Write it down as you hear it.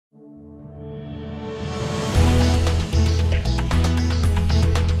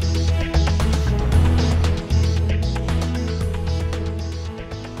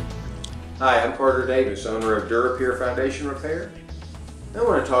Hi, I'm Carter Davis, owner of Dura Pier Foundation Repair. I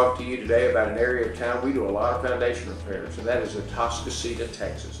want to talk to you today about an area of town we do a lot of foundation repairs, and that is Atascocita,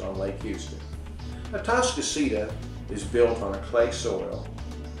 Texas, on Lake Houston. Atascocita is built on a clay soil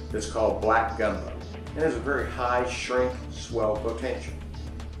that's called black gumbo and has a very high shrink swell potential.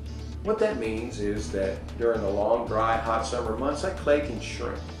 What that means is that during the long, dry, hot summer months, that clay can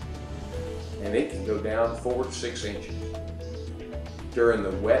shrink and it can go down 4 to 6 inches. During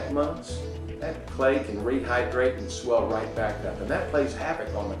the wet months, that clay can rehydrate and swell right back up, and that plays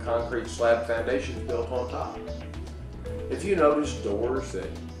havoc on the concrete slab foundations built on top. If you notice doors that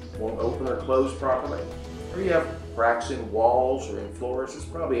won't open or close properly, or you have cracks in walls or in floors, it's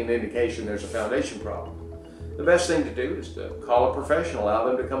probably an indication there's a foundation problem. The best thing to do is to call a professional, allow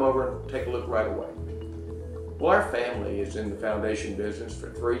them to come over and take a look right away. Well, our family is in the foundation business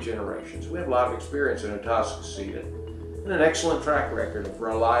for 3 generations. We have a lot of experience in Atascocita and an excellent track record of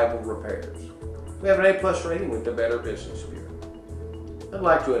reliable repairs. We have an A+ rating with the Better Business Bureau. I'd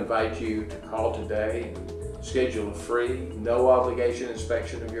like to invite you to call today and schedule a free, no obligation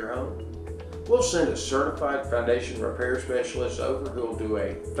inspection of your home. We'll send a certified foundation repair specialist over who will do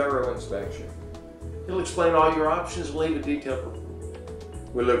a thorough inspection. He'll explain all your options and leave a detailed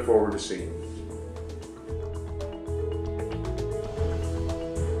report. We look forward to seeing you.